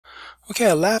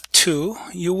Okay, Lab 2,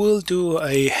 you will do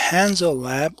a hands-on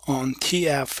lab on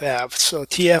TFF. So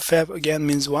TFF again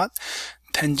means what?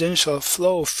 Tangential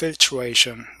flow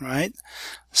filtration, right?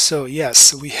 So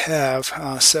yes, we have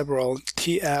several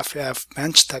TFF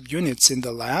benchtop units in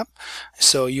the lab.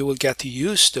 So you will get to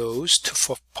use those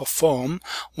to perform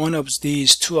one of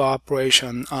these two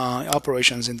operations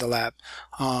in the lab.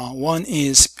 One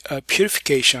is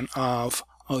purification of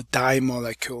a dye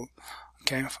molecule.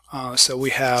 Okay, so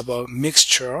we have a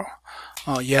mixture,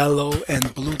 yellow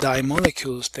and blue dye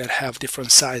molecules that have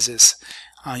different sizes.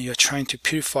 You're trying to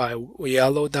purify a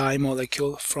yellow dye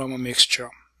molecule from a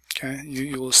mixture. Okay,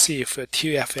 you will see if a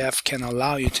TFF can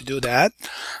allow you to do that.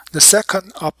 The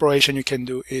second operation you can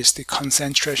do is the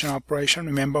concentration operation.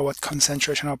 Remember what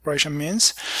concentration operation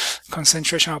means?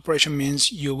 Concentration operation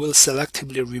means you will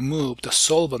selectively remove the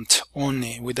solvent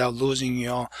only without losing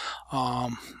your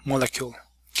molecule.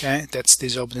 Okay, that's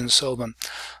dissolved in the solvent.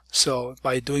 So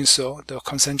by doing so, the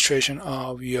concentration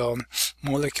of your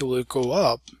molecule will go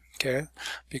up, okay,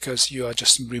 because you are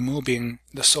just removing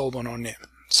the solvent only.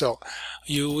 So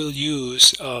you will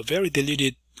use a very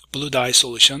diluted blue dye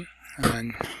solution,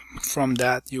 and from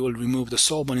that you will remove the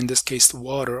solvent, in this case the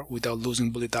water, without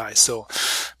losing blue dye. So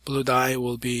blue dye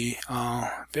will be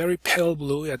very pale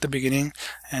blue at the beginning,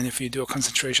 and if you do a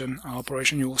concentration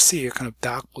operation, you will see a kind of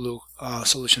dark blue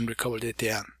solution recovered at the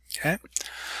end. Okay,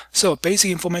 so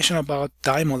basic information about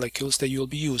dye molecules that you'll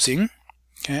be using.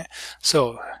 Okay,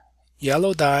 so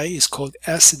yellow dye is called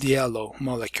acid yellow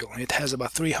molecule. It has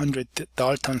about 300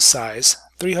 Dalton size.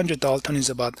 300 Dalton is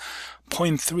about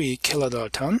 0.3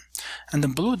 kilodalton, and the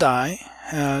blue dye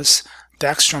has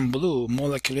dextran blue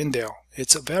molecule in there.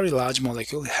 It's a very large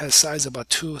molecule. It has size about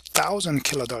 2,000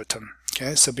 kilodalton.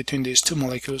 Okay, so between these two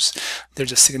molecules,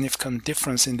 there's a significant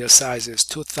difference in their sizes,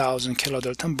 2,000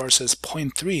 kilodalton versus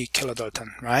 0.3 kilodalton,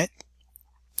 right?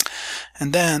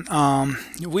 And then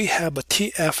we have a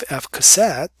TFF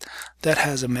cassette that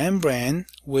has a membrane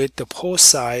with the pore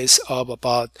size of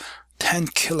about 10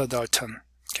 kilodalton.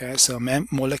 Okay, so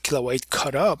molecular weight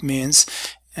cut up means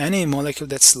any molecule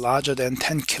that's larger than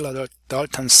 10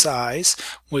 kilodalton size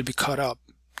will be cut up.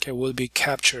 Okay, will be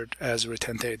captured as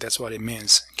retentate. That's what it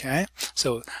means. Okay,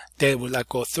 so they will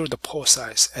go through the pore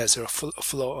size as a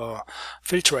flow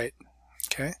filtrate.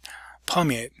 Okay,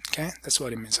 permeate. Okay, that's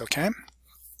what it means. Okay,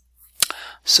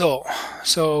 so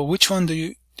which one do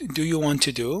you want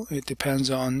to do? It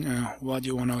depends on what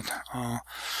you want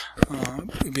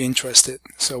to be interested.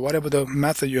 So whatever the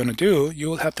method you want to do,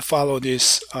 you will have to follow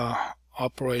this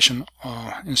operation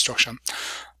instruction.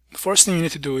 The first thing you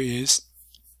need to do is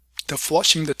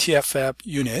flushing the TFF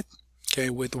unit, okay,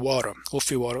 with water,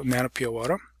 OFI water, nanopure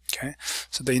water. Okay,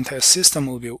 so the entire system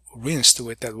will be rinsed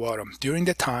with that water. During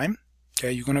the time,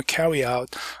 okay, you're going to carry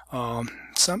out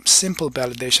some simple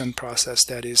validation process,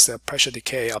 that is pressure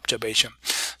decay observation.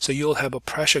 So you'll have a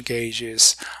pressure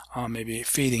gauges maybe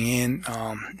feeding in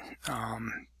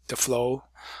the flow,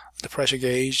 the pressure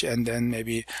gauge, and then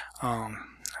maybe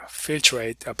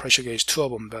filtrate pressure gauge, two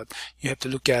of them, but you have to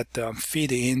look at the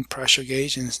feeding in pressure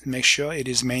gauge and make sure it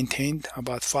is maintained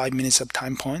about 5 minutes of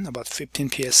time point. About 15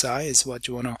 psi is what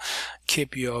you want to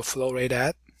keep your flow rate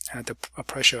at the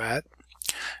pressure at.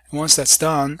 And once that's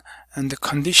done, and the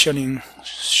conditioning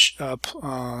step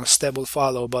will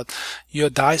follow, but your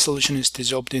dye solution is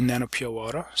dissolved in nanopure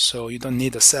water, so you don't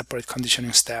need a separate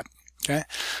conditioning step. Okay,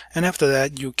 and after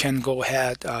that you can go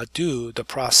ahead do the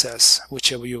process,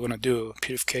 whichever you're going to do,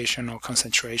 purification or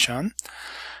concentration.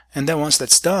 And then once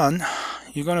that's done,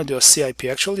 you're going to do a CIP.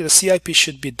 Actually, the CIP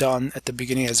should be done at the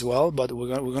beginning as well, but we're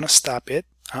going to stop it.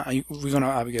 We're going to,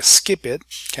 I guess, skip it.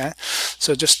 Okay,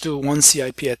 so just do one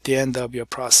CIP at the end of your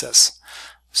process.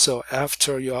 So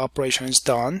after your operation is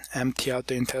done, empty out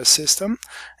the entire system,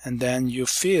 and then you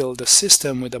fill the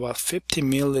system with about 50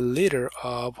 milliliter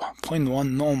of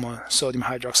 0.1 normal sodium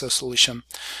hydroxide solution.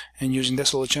 And using the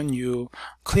solution, you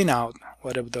clean out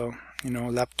whatever the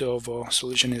leftover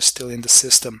solution is still in the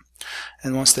system.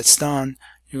 And once that's done,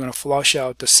 you're going to flush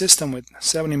out the system with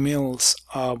 70 mils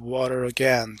of water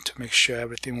again to make sure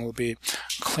everything will be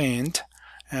cleaned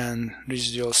and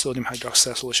residual sodium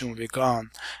hydroxide solution will be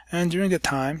gone. And during the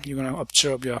time, you're going to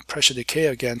observe your pressure decay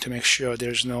again to make sure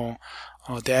there's no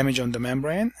damage on the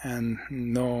membrane and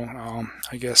no,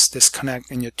 I guess, disconnect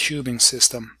in your tubing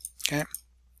system. Okay.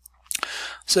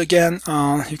 So again,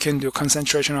 you can do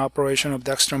concentration operation of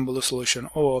dextran blue solution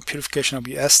or purification of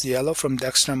your acid yellow from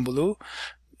dextran blue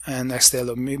and acid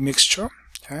yellow mixture.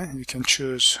 Okay, you can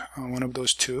choose one of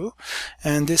those two,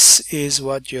 and this is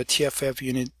what your TFF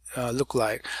unit look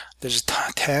like. There's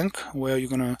a tank where you're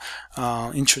going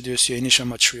to introduce your initial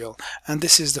material, and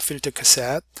this is the filter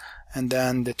cassette, and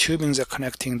then the tubings are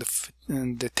connecting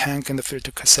the tank and the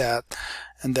filter cassette,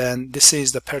 and then this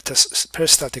is the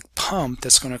peristaltic pump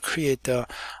that's going to create the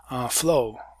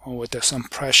flow with some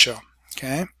pressure.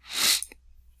 Okay,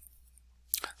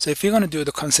 so if you're going to do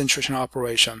the concentration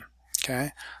operation,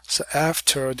 okay, so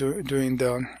after doing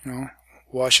the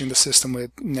washing the system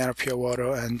with nanopure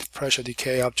water and pressure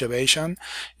decay observation,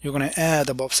 you're going to add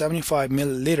about 75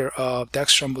 milliliter of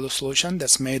dextran blue solution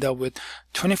that's made up with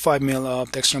 25 ml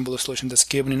of dextran blue solution that's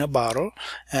given in a bottle,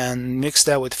 and mix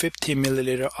that with 50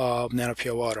 milliliter of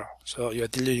nanopure water. So you're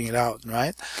diluting it out,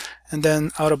 right? And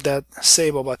then out of that,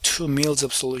 save about 2 ml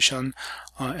of solution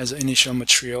as an initial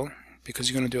material, because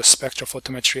you're going to do a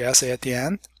spectrophotometry assay at the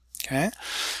end. Okay,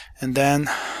 and then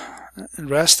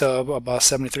rest of about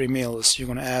 73 mils, you're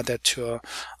going to add that to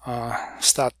a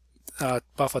start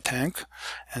buffer tank,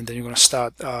 and then you're going to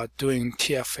start doing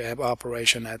TFF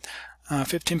operation at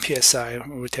 15 psi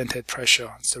retentate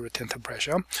pressure. It's the retentate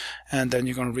pressure, and then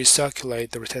you're going to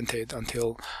recirculate the retentate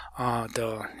until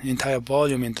the entire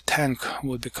volume in the tank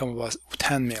will become about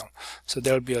 10 mil. So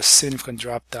there will be a significant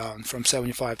drop down from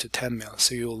 75 to 10 mil.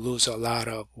 So you will lose a lot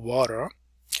of water.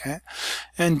 Okay,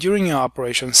 and during your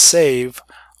operation, save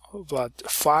about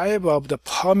 5 of the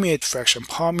permeate fraction.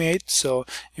 Permeate, so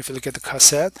if you look at the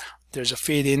cassette, there's a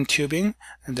feed-in tubing,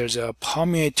 and there's a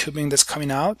permeate tubing that's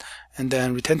coming out, and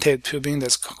then retentate tubing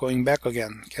that's going back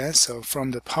again. Okay, so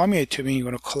from the permeate tubing,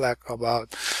 you're going to collect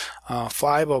about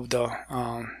 5 of the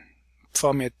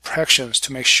permeate fractions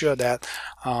to make sure that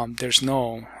there's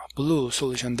no blue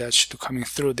solution that's coming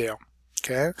through there.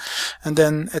 Okay, and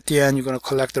then at the end, you're going to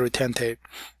collect the retentate.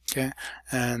 Okay,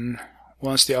 and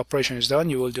once the operation is done,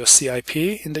 you will do a CIP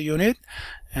in the unit,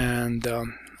 and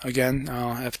again,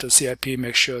 after CIP,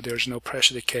 make sure there's no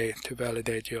pressure decay to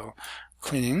validate your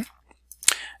cleaning.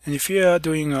 And if you are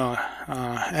doing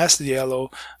acid yellow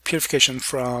purification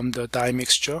from the dye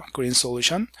mixture, green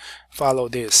solution, follow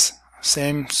this.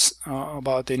 Same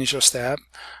about the initial step,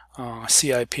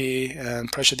 CIP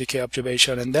and pressure decay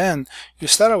observation, and then you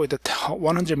start out with the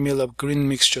 100 ml of green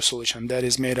mixture solution that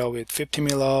is made up with 50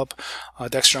 ml of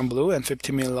dextran blue and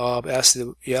 50 ml of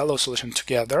acid yellow solution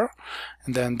together,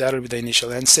 and then that will be the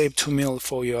initial, and save 2 ml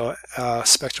for your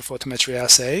spectrophotometry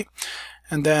assay.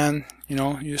 And then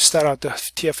you start out the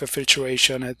TFF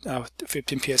filtration at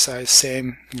 15 psi,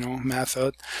 same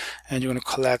method, and you're going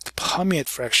to collect permeate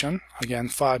fraction, again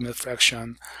 5 ml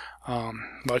fraction,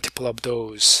 multiple of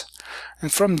those,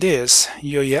 and from this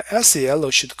your acid yellow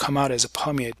should come out as a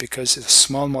permeate, because it's a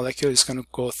small molecule. It's going to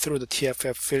go through the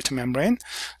TFF filter membrane,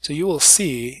 so you will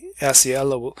see acid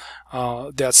yellow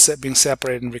that's being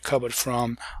separated and recovered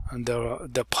from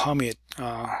the permeate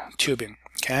tubing.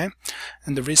 Okay,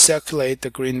 and to recirculate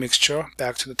the green mixture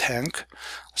back to the tank,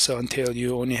 so until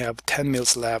you only have 10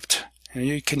 mils left, and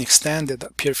you can extend the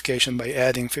purification by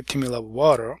adding 50 ml of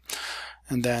water.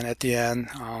 And then at the end,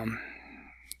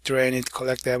 drain it,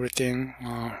 collect everything,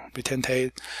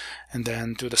 retentate, and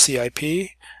then do the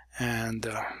CIP and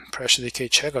pressure decay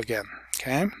check again.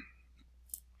 Okay.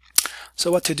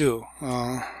 So what to do?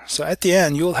 So at the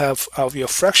end, you'll have your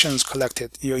fractions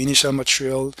collected, your initial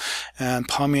material and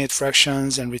permeate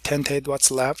fractions and retentate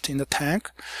what's left in the tank,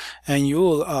 and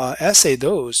you'll assay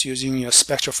those using your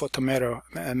spectrophotometer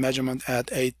measurement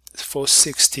at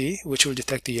 8460, which will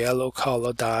detect the yellow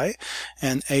color dye,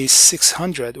 and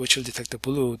 8600, which will detect the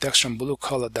blue, dextran blue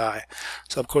color dye.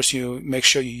 So of course you make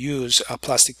sure you use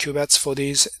plastic cuvettes for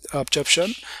these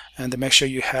absorption, and make sure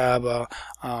you have a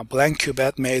blank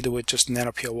cuvette made with just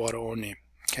nanopure water only.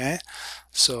 Okay,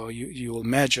 so you will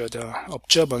measure the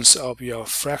observance of your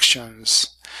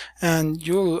fractions, and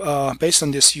you'll based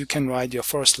on this you can write your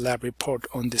first lab report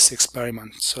on this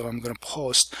experiment. So I'm going to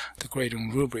post the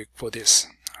grading rubric for this.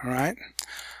 Alright,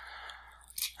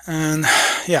 and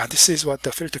yeah, this is what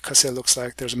the filter cassette looks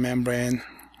like. There's a membrane,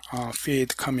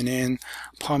 feed coming in,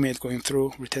 permeate going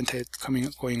through, retentate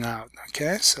going out.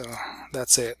 Okay, so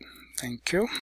that's it. Thank you.